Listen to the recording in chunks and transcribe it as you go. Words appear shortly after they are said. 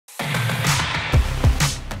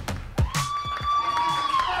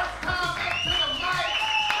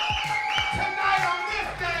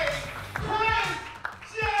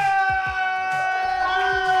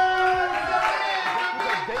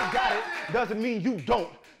doesn't mean you don't.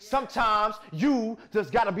 Sometimes you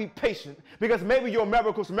just gotta be patient because maybe your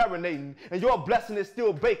miracle's marinating and your blessing is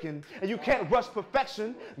still baking and you can't rush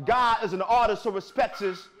perfection. God is an artist, so respect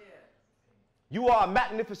his. You are a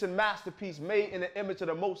magnificent masterpiece made in the image of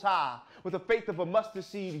the Most High. With the faith of a mustard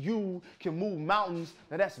seed, you can move mountains.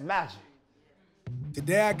 Now that's magic.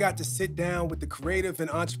 Today I got to sit down with the creative and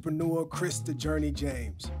entrepreneur Chris "The Journey"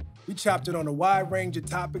 James. We chopped it on a wide range of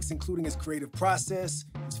topics, including his creative process,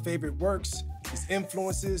 his favorite works, his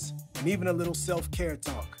influences, and even a little self-care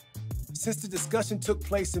talk. Since the discussion took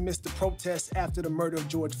place amidst the protests after the murder of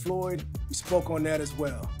George Floyd, we spoke on that as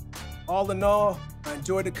well. All in all, I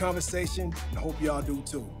enjoyed the conversation and hope y'all do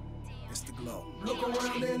too. It's the Glow. Look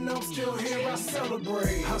around and I'm still here, I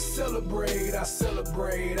celebrate. I celebrate, I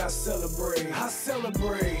celebrate, I celebrate. I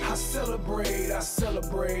celebrate, I celebrate, I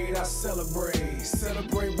celebrate, I celebrate.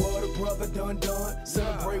 Celebrate what a brother done.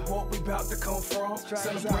 Celebrate what we about to come from.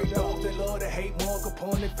 Celebrate those that love to hate, mark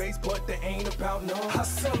upon their face, but they ain't about none. I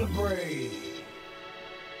celebrate.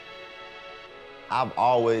 I've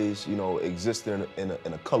always, existed in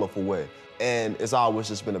a colorful way. And it's always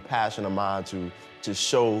just been a passion of mine to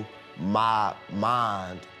show my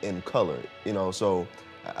mind in color, So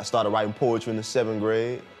I started writing poetry in the 7th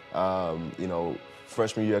grade.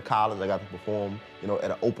 Freshman year of college, I got to perform,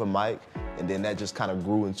 at an open mic. And then that just kind of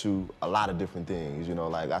grew into a lot of different things,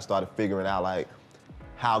 Like I started figuring out,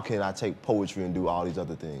 how can I take poetry and do all these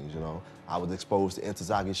other things, I was exposed to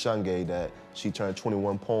Ntozake Shange, that she turned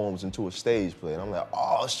 21 poems into a stage play. And I'm like,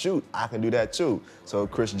 oh, shoot, I can do that too. So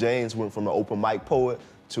Chris James went from an open mic poet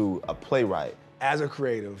to a playwright. As a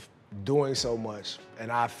creative, doing so much, and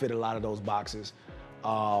I fit a lot of those boxes,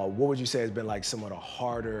 what would you say has been some of the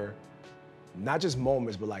harder, not just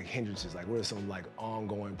moments, but hindrances? What are some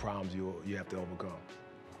ongoing problems you have to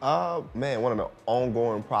overcome? Man, one of the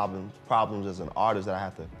ongoing problems as an artist that I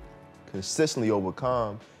have to consistently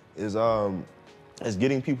overcome is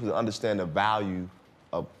getting people to understand the value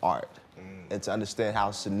of art and to understand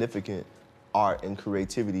how significant art and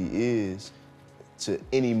creativity is to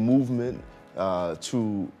any movement,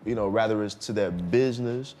 to, rather it's to their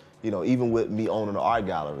business, even with me owning an art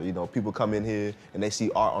gallery, people come in here and they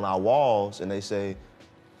see art on our walls and they say,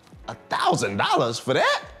 $1,000 for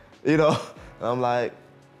that? And I'm like,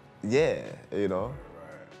 yeah, Right.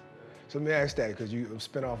 So let me ask that, because you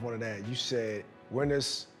spin off one of that. You said, we're in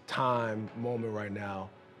this moment right now,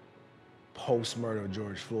 post-murder of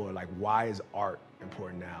George Floyd, why is art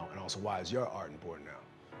important now? And also, why is your art important now?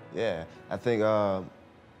 Yeah, I think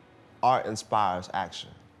art inspires action.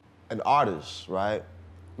 An artist, right,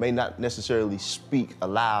 may not necessarily speak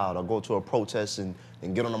aloud or go to a protest and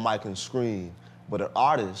get on the mic and scream, but an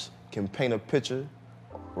artist can paint a picture,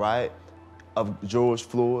 right, of George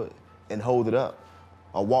Floyd and hold it up,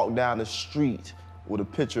 or walk down the street with a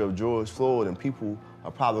picture of George Floyd and people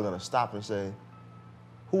are probably gonna stop and say,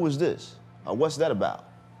 who is this? Or what's that about?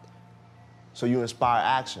 So you inspire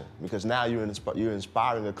action, because now you're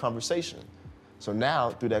inspiring a conversation. So now,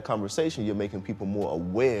 through that conversation, you're making people more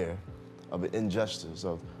aware of an injustice,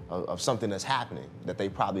 of something that's happening that they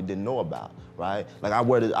probably didn't know about, right? I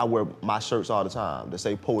wear my shirts all the time that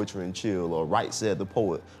say "Poetry and Chill" or "Right Said the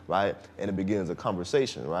Poet," right? And it begins a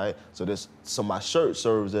conversation, right? So my shirt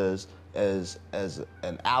serves as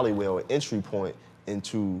an alleyway or entry point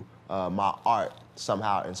into my art,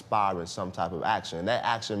 somehow inspiring some type of action. And that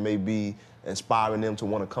action may be inspiring them to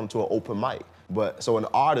want to come to an open mic. So an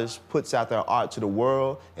artist puts out their art to the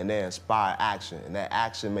world and they inspire action. And that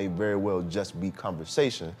action may very well just be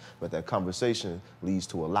conversation, but that conversation leads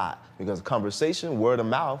to a lot. Because conversation, word of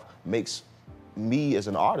mouth, makes me as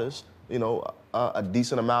an artist, a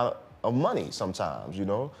decent amount of money sometimes,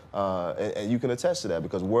 and you can attest to that,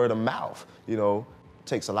 because word of mouth,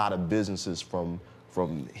 takes a lot of businesses from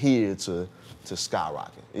here to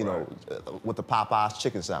skyrocket. With the Popeyes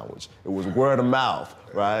chicken sandwich, it was word of mouth,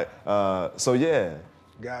 right? So yeah.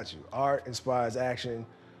 Got you. Art inspires action.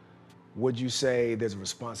 Would you say there's a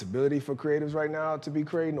responsibility for creatives right now to be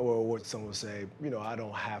creating, or would someone say, I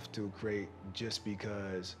don't have to create just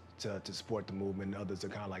because to support the movement, and others are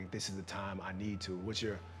kind of this is the time I need to? What's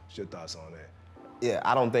your thoughts on that? Yeah,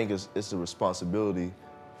 I don't think it's a responsibility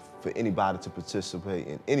for anybody to participate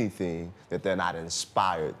in anything that they're not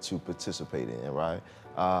inspired to participate in, right?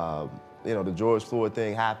 The George Floyd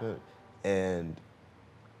thing happened, and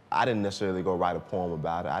I didn't necessarily go write a poem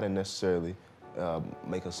about it. I didn't necessarily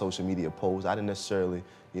make a social media post. I didn't necessarily,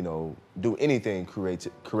 do anything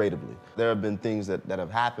creatively. There have been things that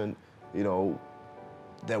have happened,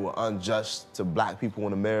 that were unjust to Black people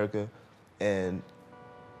in America, and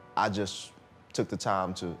I just took the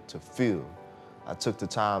time to feel. I took the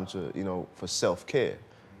time to, for self-care.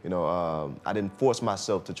 I didn't force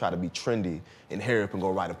myself to try to be trendy and hurry up and go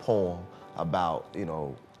write a poem about,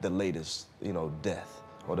 the latest, death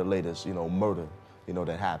or the latest, murder,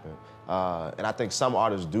 that happened. And I think some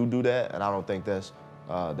artists do that, and I don't think that's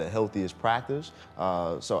the healthiest practice.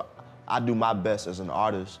 So I do my best as an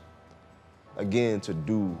artist, again, to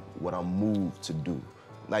do what I'm moved to do.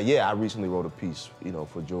 Like, yeah, I recently wrote a piece,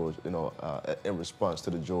 for George, in response to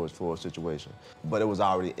the George Floyd situation, but it was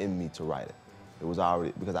already in me to write it. It was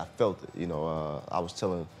already, because I felt it, I was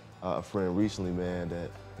telling a friend recently, man, that,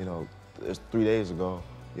 it was 3 days ago,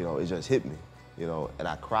 it just hit me, and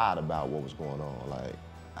I cried about what was going on. Like,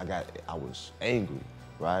 I was angry,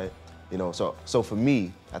 right? So for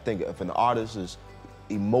me, I think if an artist is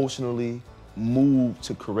emotionally moved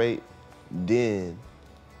to create, then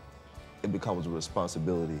it becomes a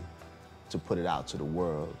responsibility to put it out to the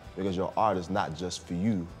world, because your art is not just for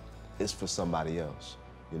you, it's for somebody else.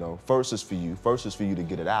 First is for you to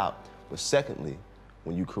get it out, but secondly,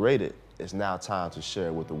 when you create it, it's now time to share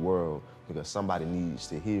it with the world, because somebody needs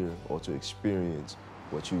to hear or to experience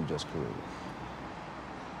what you just created.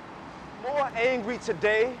 More angry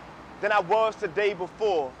today than I was the day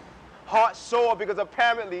before. Heart sore because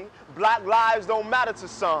apparently black lives don't matter to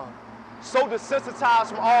some. So desensitized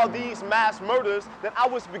from all these mass murders that I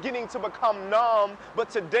was beginning to become numb,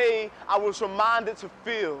 but today I was reminded to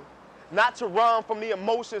feel. Not to run from the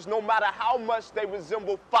emotions no matter how much they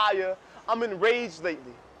resemble fire. I'm enraged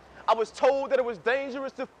lately. I was told that it was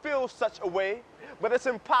dangerous to feel such a way, but it's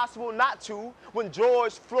impossible not to when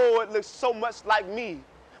George Floyd looks so much like me.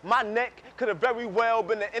 My neck could have very well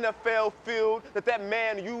been the NFL field that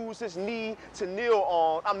man used his knee to kneel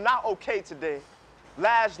on. I'm not okay today.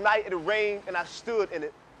 Last night it rained and I stood in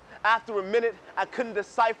it. After a minute, I couldn't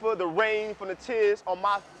decipher the rain from the tears on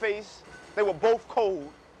my face. They were both cold.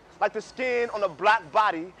 Like the skin on a black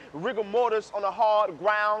body, rigor mortis on a hard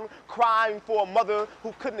ground, crying for a mother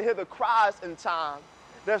who couldn't hear the cries in time.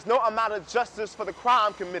 There's no amount of justice for the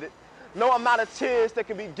crime committed, no amount of tears that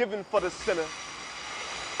can be given for the sinner.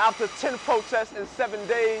 After 10 protests in 7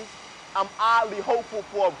 days, I'm oddly hopeful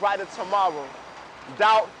for a brighter tomorrow.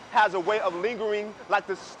 Doubt has a way of lingering like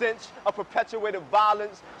the stench of perpetuated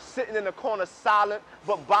violence, sitting in the corner silent,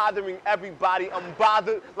 but bothering everybody. I'm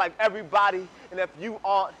bothered like everybody, and if you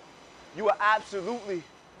aren't, you are absolutely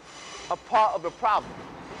a part of the problem.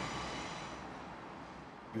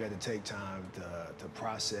 You had to take time to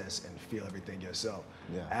process and feel everything yourself.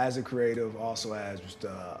 Yeah. As a creative, also as just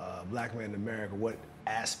a black man in America, what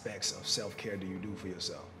aspects of self-care do you do for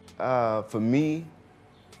yourself? For me,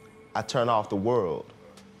 I turn off the world,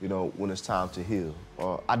 when it's time to heal.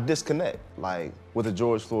 Or I disconnect, like with the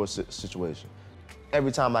George Floyd situation.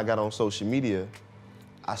 Every time I got on social media,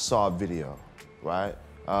 I saw a video, right?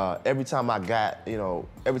 Every time I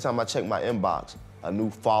every time I checked my inbox, a new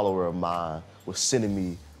follower of mine was sending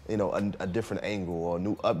me, a different angle or a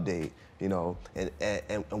new update,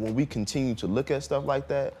 and when we continue to look at stuff like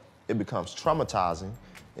that, it becomes traumatizing,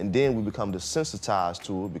 and then we become desensitized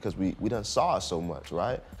to it because we done saw it so much,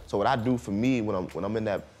 right? So what I do for me when I'm in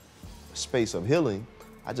that space of healing,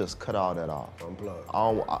 I just cut all that off. Unplug.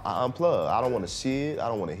 I unplug. I don't want to see it. I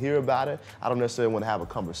don't want to hear about it. I don't necessarily want to have a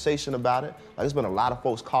conversation about it. Like, there's been a lot of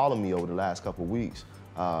folks calling me over the last couple of weeks,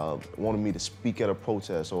 wanting me to speak at a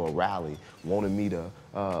protest or a rally, wanting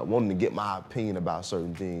to get my opinion about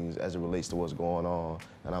certain things as it relates to what's going on.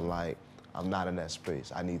 And I'm like, I'm not in that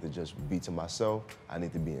space. I need to just be to myself. I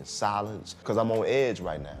need to be in silence, because I'm on edge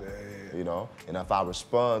right now, And if I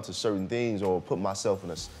respond to certain things or put myself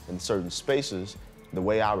in certain spaces, the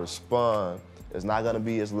way I respond is not gonna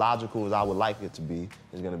be as logical as I would like it to be.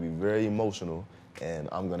 It's gonna be very emotional, and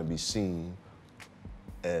I'm gonna be seen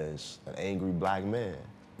as an angry black man.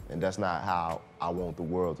 And that's not how I want the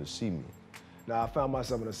world to see me. Now, I found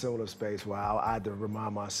myself in a similar space where I had to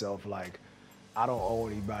remind myself, like, I don't owe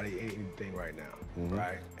anybody anything right now,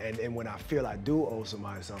 right? And when I feel I do owe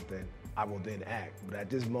somebody something, I will then act. But at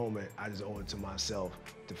this moment, I just owe it to myself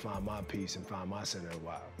to find my peace and find my center a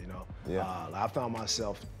while, Yeah. I found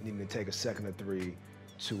myself needing to take a second or three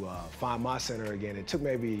to find my center again. It took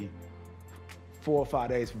maybe 4 or 5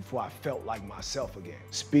 days before I felt like myself again.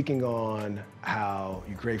 Speaking on how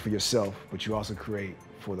you create for yourself, but you also create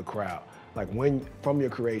for the crowd. Like, from your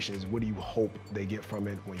creations, what do you hope they get from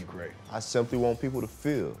it when you create? I simply want people to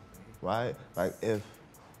feel, right? Like,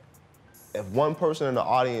 if one person in the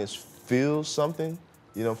audience feels something,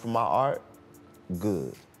 from my art,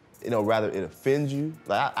 good. Rather it offends you.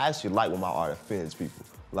 Like, I actually like when my art offends people.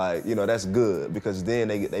 Like, that's good, because then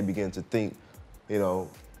they begin to think,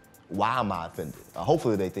 why am I offended?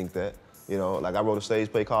 Hopefully they think that. Like, I wrote a stage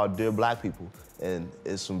play called Dear Black People, and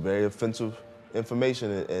it's some very offensive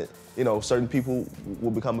information, and you know, certain people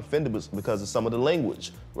will become offended because of some of the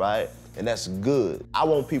language, right? And that's good. I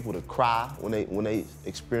want people to cry when they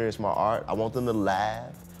experience my art. I want them to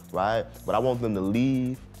laugh, right? But I want them to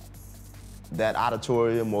leave that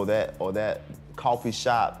auditorium or that coffee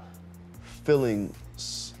shop feeling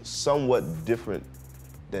somewhat different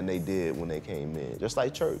than they did when they came in. Just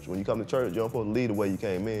like church. When you come to church, you're supposed to leave the way you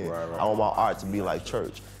came in. Right. I want my art to be like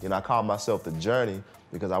church. You know, I call myself the journey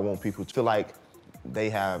because I want people to feel like they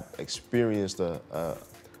have experienced a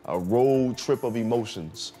road trip of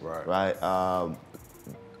emotions, right?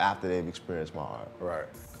 After they've experienced my art. Right.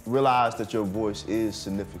 Realize that your voice is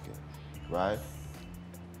significant, right?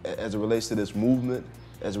 As it relates to this movement,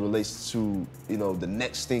 as it relates to, you know, the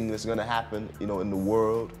next thing that's gonna happen, you know, in the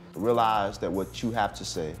world, realize that what you have to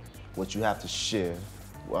say, what you have to share,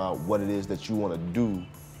 what it is that you wanna do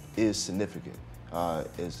is significant,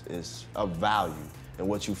 is of value. And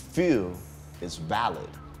what you feel is valid,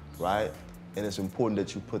 right? And it's important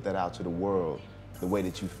that you put that out to the world the way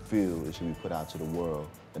that you feel it should be put out to the world.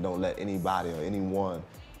 And don't let anybody or anyone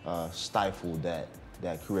stifle that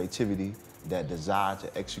creativity, that desire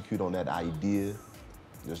to execute on that idea.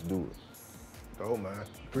 Just do it. Oh, man.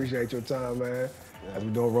 Appreciate your time, man. Yeah. As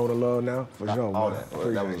we doing Road to Love now, for sure, man.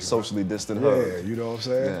 That was a socially distant hug. Yeah, you know what I'm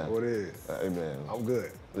saying? Yeah. What it is. Hey, man. I'm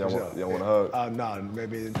good. Y'all want a hug? Nah,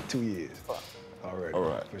 maybe in 2 years. Already. All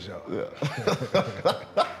right. For sure. Yeah.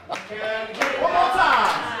 One more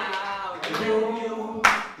time.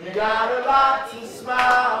 You got a lot to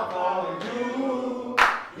smile for.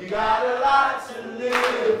 You got a lot to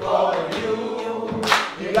live for.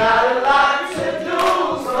 You got a lot to do,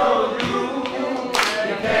 so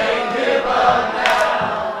you can't give up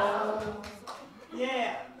now.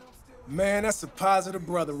 Yeah. Man, that's a positive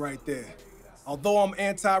brother right there. Although I'm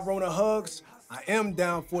anti-Rona hugs, I am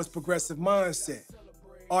down for his progressive mindset.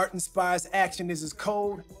 Art inspires action is his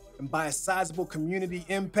code, and by a sizable community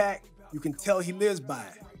impact, you can tell he lives by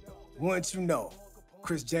it. Once you know,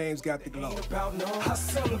 Chris James got the glow. I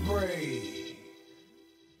celebrate.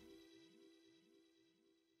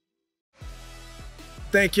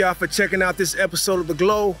 Thank y'all for checking out this episode of The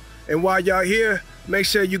Glow. And while y'all here, make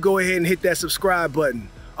sure you go ahead and hit that subscribe button.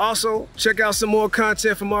 Also, check out some more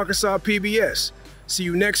content from Arkansas PBS. See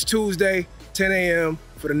you next Tuesday, 10 a.m.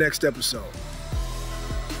 for the next episode.